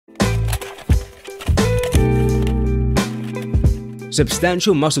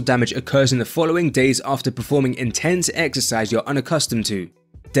Substantial muscle damage occurs in the following days after performing intense exercise you're unaccustomed to.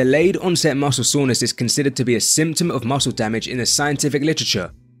 Delayed onset muscle soreness is considered to be a symptom of muscle damage in the scientific literature,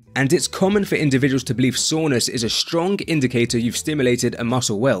 and it's common for individuals to believe soreness is a strong indicator you've stimulated a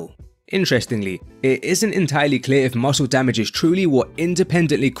muscle well. Interestingly, it isn't entirely clear if muscle damage is truly what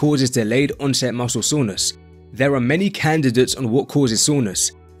independently causes delayed onset muscle soreness. There are many candidates on what causes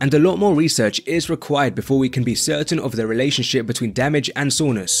soreness, and a lot more research is required before we can be certain of the relationship between damage and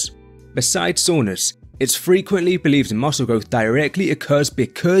soreness. Besides soreness, it's frequently believed muscle growth directly occurs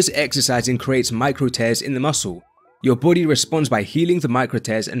because exercising creates micro tears in the muscle. Your body responds by healing the micro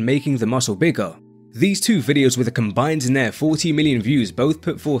tears and making the muscle bigger. These two videos with a combined near 40 million views both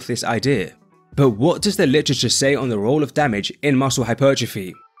put forth this idea. But what does the literature say on the role of damage in muscle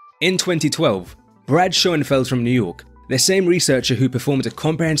hypertrophy? In 2012, Brad Schoenfeld from New York, the same researcher who performed a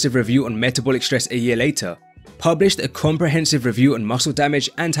comprehensive review on metabolic stress a year later, published a comprehensive review on muscle damage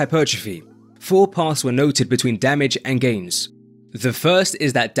and hypertrophy. 4 paths were noted between damage and gains. The first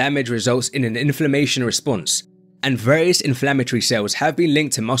is that damage results in an inflammation response, and various inflammatory cells have been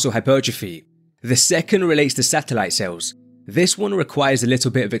linked to muscle hypertrophy. The second relates to satellite cells. This one requires a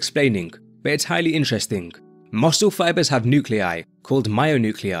little bit of explaining, but it's highly interesting. Muscle fibers have nuclei, called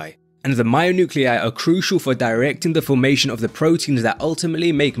myonuclei, and the myonuclei are crucial for directing the formation of the proteins that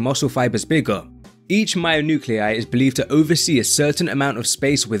ultimately make muscle fibers bigger. Each myonuclei is believed to oversee a certain amount of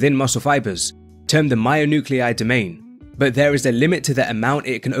space within muscle fibers, termed the myonuclei domain, but there is a limit to the amount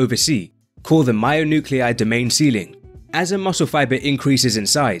it can oversee, called the myonuclei domain ceiling. As a muscle fiber increases in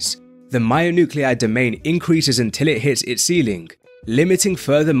size, the myonuclei domain increases until it hits its ceiling, limiting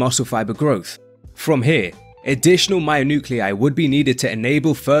further muscle fiber growth. From here, additional myonuclei would be needed to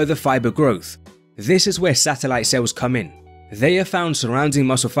enable further fiber growth. This is where satellite cells come in. They are found surrounding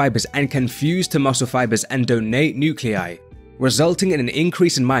muscle fibers and can fuse to muscle fibers and donate nuclei, resulting in an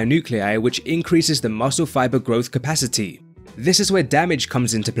increase in myonuclei which increases the muscle fiber growth capacity. This is where damage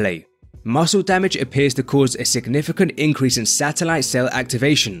comes into play. Muscle damage appears to cause a significant increase in satellite cell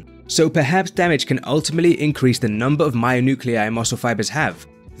activation, so perhaps damage can ultimately increase the number of myonuclei muscle fibers have,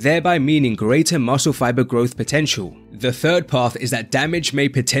 thereby meaning greater muscle fiber growth potential. The third path is that damage may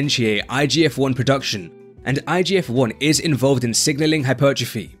potentiate IGF-1 production, and IGF-1 is involved in signaling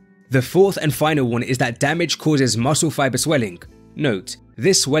hypertrophy. The fourth and final one is that damage causes muscle fiber swelling. Note,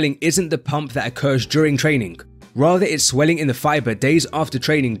 this swelling isn't the pump that occurs during training. Rather, it's swelling in the fiber days after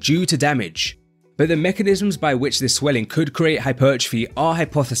training due to damage. But the mechanisms by which this swelling could create hypertrophy are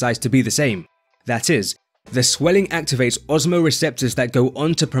hypothesized to be the same. That is, the swelling activates osmoreceptors that go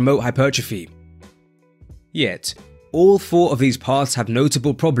on to promote hypertrophy. Yet, all 4 of these paths have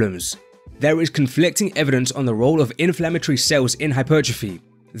notable problems. There is conflicting evidence on the role of inflammatory cells in hypertrophy.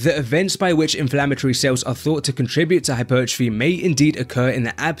 The events by which inflammatory cells are thought to contribute to hypertrophy may indeed occur in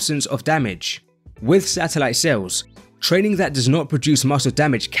the absence of damage. With satellite cells, training that does not produce muscle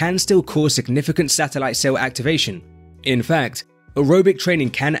damage can still cause significant satellite cell activation. In fact, aerobic training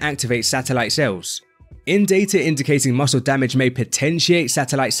can activate satellite cells. In data indicating muscle damage may potentiate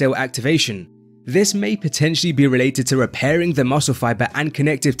satellite cell activation, this may potentially be related to repairing the muscle fiber and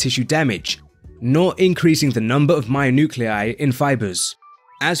connective tissue damage, not increasing the number of myonuclei in fibers.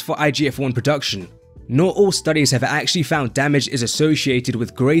 As for IGF-1 production, not all studies have actually found damage is associated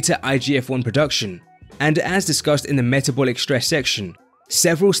with greater IGF-1 production, and as discussed in the metabolic stress section,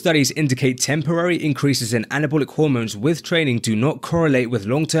 several studies indicate temporary increases in anabolic hormones with training do not correlate with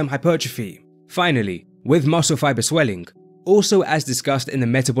long-term hypertrophy. Finally, with muscle fiber swelling, also as discussed in the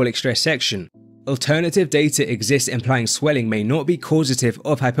metabolic stress section, alternative data exists implying swelling may not be causative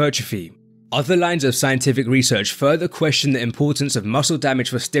of hypertrophy. Other lines of scientific research further question the importance of muscle damage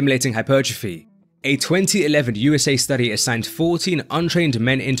for stimulating hypertrophy. A 2011 USA study assigned 14 untrained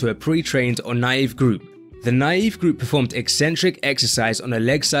men into a pre-trained or naive group. The naive group performed eccentric exercise on a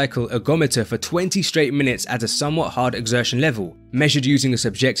leg cycle ergometer for 20 straight minutes at a somewhat hard exertion level, measured using a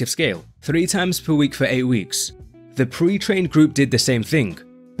subjective scale, 3 times per week for 8 weeks. The pre-trained group did the same thing,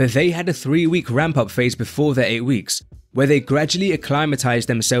 but they had a 3-week ramp-up phase before the 8 weeks, where they gradually acclimatized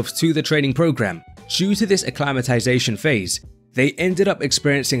themselves to the training program. Due to this acclimatization phase, they ended up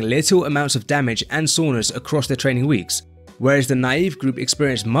experiencing little amounts of damage and soreness across the training weeks, whereas the naive group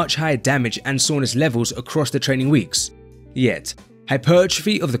experienced much higher damage and soreness levels across the training weeks. Yet,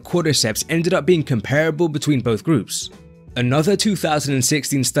 hypertrophy of the quadriceps ended up being comparable between both groups. Another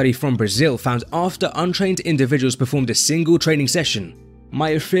 2016 study from Brazil found after untrained individuals performed a single training session,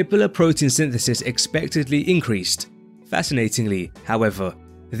 myofibrillar protein synthesis expectedly increased. Fascinatingly, however,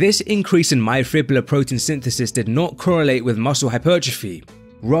 this increase in myofibrillar protein synthesis did not correlate with muscle hypertrophy.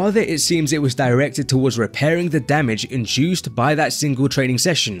 Rather, it seems it was directed towards repairing the damage induced by that single training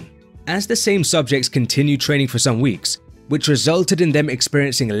session. As the same subjects continued training for some weeks, which resulted in them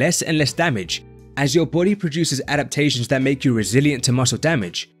experiencing less and less damage, as your body produces adaptations that make you resilient to muscle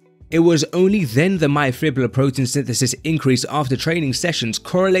damage, it was only then the myofibrillar protein synthesis increase after training sessions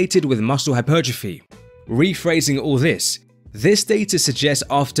correlated with muscle hypertrophy. Rephrasing all this data suggests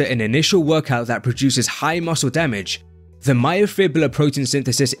after an initial workout that produces high muscle damage, the myofibrillar protein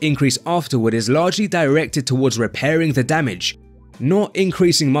synthesis increase afterward is largely directed towards repairing the damage, not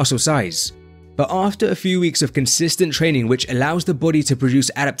increasing muscle size. But after a few weeks of consistent training which allows the body to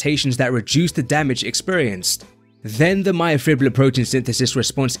produce adaptations that reduce the damage experienced, then the myofibrillar protein synthesis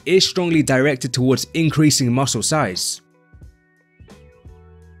response is strongly directed towards increasing muscle size.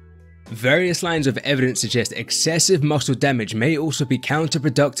 Various lines of evidence suggest excessive muscle damage may also be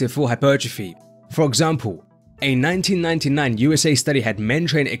counterproductive for hypertrophy. For example, a 1999 USA study had men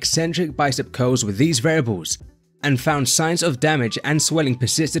train eccentric bicep curls with these variables and found signs of damage and swelling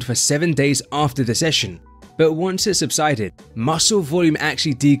persisted for 7 days after the session. But once it subsided, muscle volume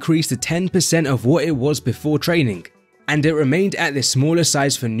actually decreased to 10% of what it was before training, and it remained at this smaller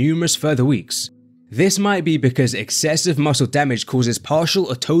size for numerous further weeks. This might be because excessive muscle damage causes partial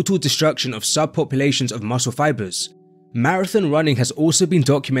or total destruction of subpopulations of muscle fibers. Marathon running has also been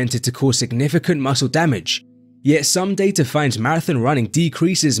documented to cause significant muscle damage, yet some data finds marathon running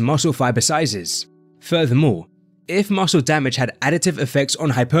decreases muscle fiber sizes. Furthermore, if muscle damage had additive effects on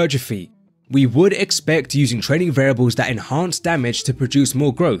hypertrophy, we would expect using training variables that enhance damage to produce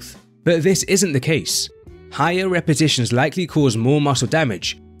more growth, but this isn't the case. Higher repetitions likely cause more muscle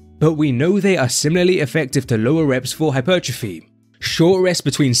damage, but we know they are similarly effective to lower reps for hypertrophy. Short rests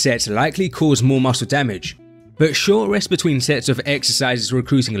between sets likely cause more muscle damage, but short rests between sets of exercises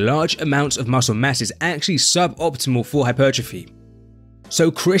recruiting large amounts of muscle mass is actually suboptimal for hypertrophy. So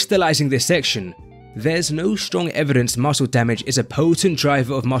crystallizing this section, there's no strong evidence muscle damage is a potent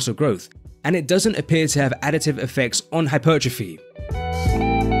driver of muscle growth, and it doesn't appear to have additive effects on hypertrophy.